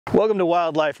Welcome to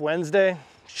Wildlife Wednesday.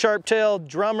 Sharp-tailed,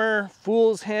 drummer,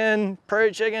 fool's hen,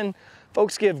 prairie chicken.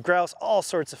 Folks give grouse all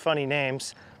sorts of funny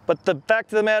names, but the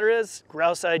fact of the matter is,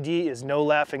 Grouse ID is no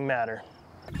laughing matter.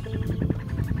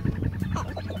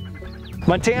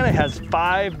 Montana has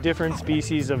 5 different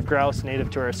species of grouse native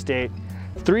to our state.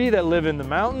 3 that live in the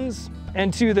mountains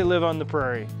and 2 that live on the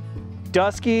prairie.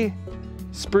 Dusky,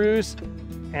 spruce,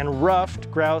 and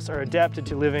ruffed grouse are adapted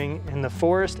to living in the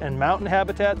forest and mountain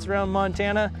habitats around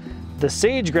Montana. The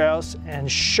sage grouse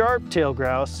and sharp-tailed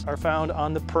grouse are found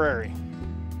on the prairie.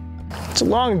 So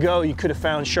long ago, you could have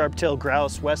found sharp-tailed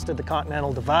grouse west of the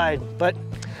Continental Divide, but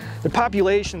the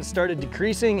population started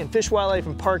decreasing and Fish, Wildlife,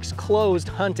 and Parks closed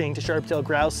hunting to sharp-tailed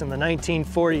grouse in the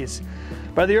 1940s.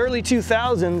 By the early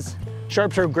 2000s,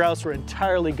 sharp-tailed grouse were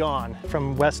entirely gone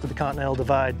from west of the Continental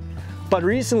Divide. But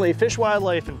recently, Fish,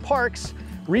 Wildlife, and Parks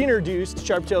reintroduced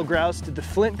sharp-tailed grouse to the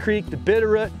Flint Creek, the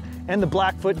Bitterroot, and the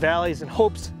Blackfoot valleys in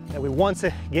hopes that we once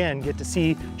again get to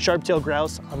see sharp-tailed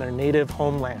grouse on their native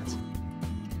homelands.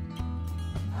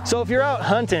 So if you're out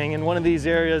hunting in one of these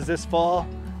areas this fall,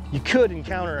 you could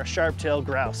encounter a sharp-tailed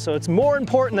grouse. So it's more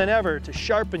important than ever to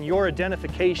sharpen your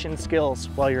identification skills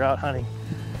while you're out hunting.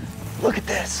 Look at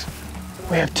this.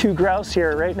 We have 2 grouse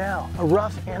here right now, a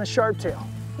ruff and a sharp-tail.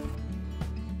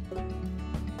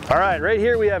 All right, right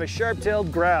here we have a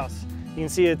sharp-tailed grouse. You can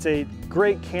see it's a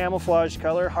great camouflage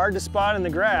color, hard to spot in the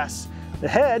grass. The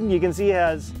head, you can see,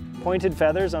 has pointed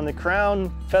feathers on the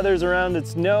crown, feathers around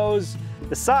its nose.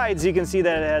 The sides, you can see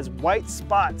that it has white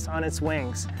spots on its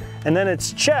wings. And then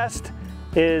its chest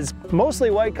is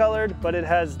mostly white colored, but it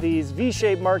has these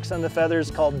V-shaped marks on the feathers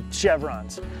called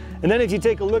chevrons. And then if you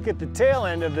take a look at the tail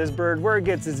end of this bird, where it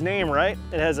gets its name, right?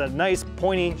 It has a nice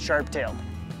pointy sharp tail.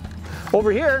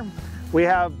 Over here, we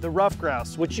have the ruffed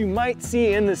grouse, which you might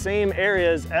see in the same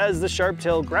areas as the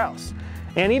sharp-tailed grouse.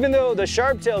 And even though the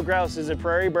sharp-tailed grouse is a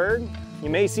prairie bird, you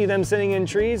may see them sitting in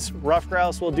trees. Ruffed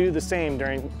grouse will do the same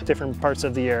during different parts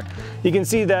of the year. You can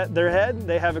see that their head,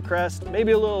 they have a crest,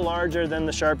 maybe a little larger than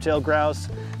the sharp-tailed grouse.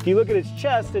 If you look at its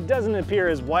chest, it doesn't appear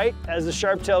as white as the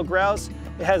sharp-tailed grouse.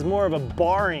 It has more of a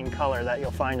barring color that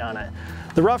you'll find on it.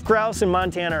 The ruffed grouse in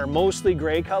Montana are mostly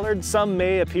gray colored. Some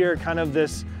may appear kind of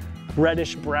this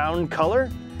reddish brown color.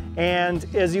 And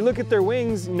as you look at their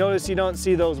wings, notice you don't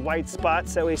see those white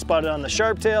spots that we spotted on the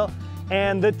sharp-tail.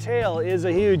 And the tail is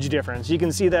a huge difference. You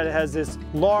can see that it has this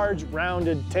large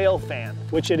rounded tail fan,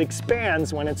 which it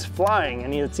expands when it's flying,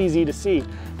 and it's easy to see.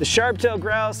 The sharp-tailed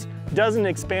grouse doesn't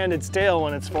expand its tail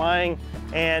when it's flying,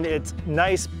 and it's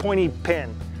nice pointy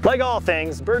pin. Like all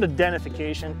things, bird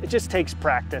identification, it just takes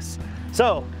practice.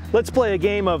 So let's play a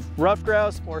game of ruffed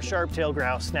grouse or sharp-tailed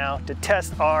grouse now to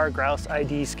test our Grouse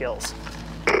ID skills.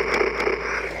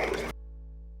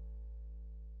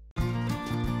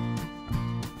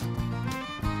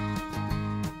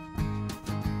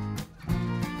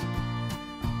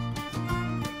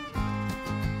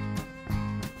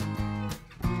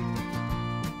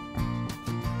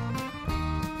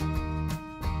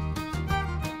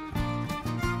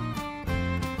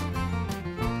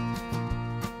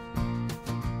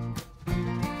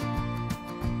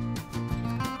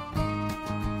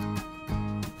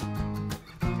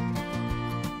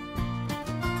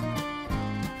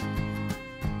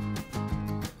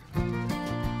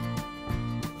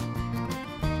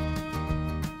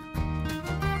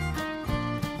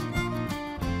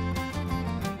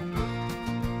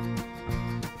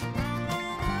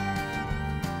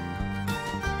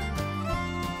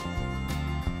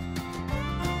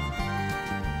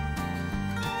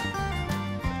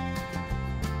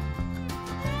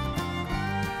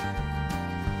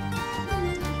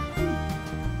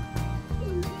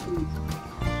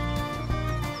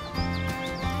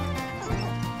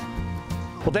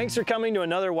 Well, thanks for coming to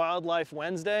another Wildlife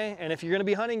Wednesday. And if you're going to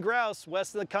be hunting grouse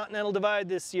west of the Continental Divide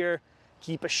this year,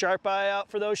 keep a sharp eye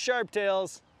out for those sharp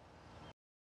tails.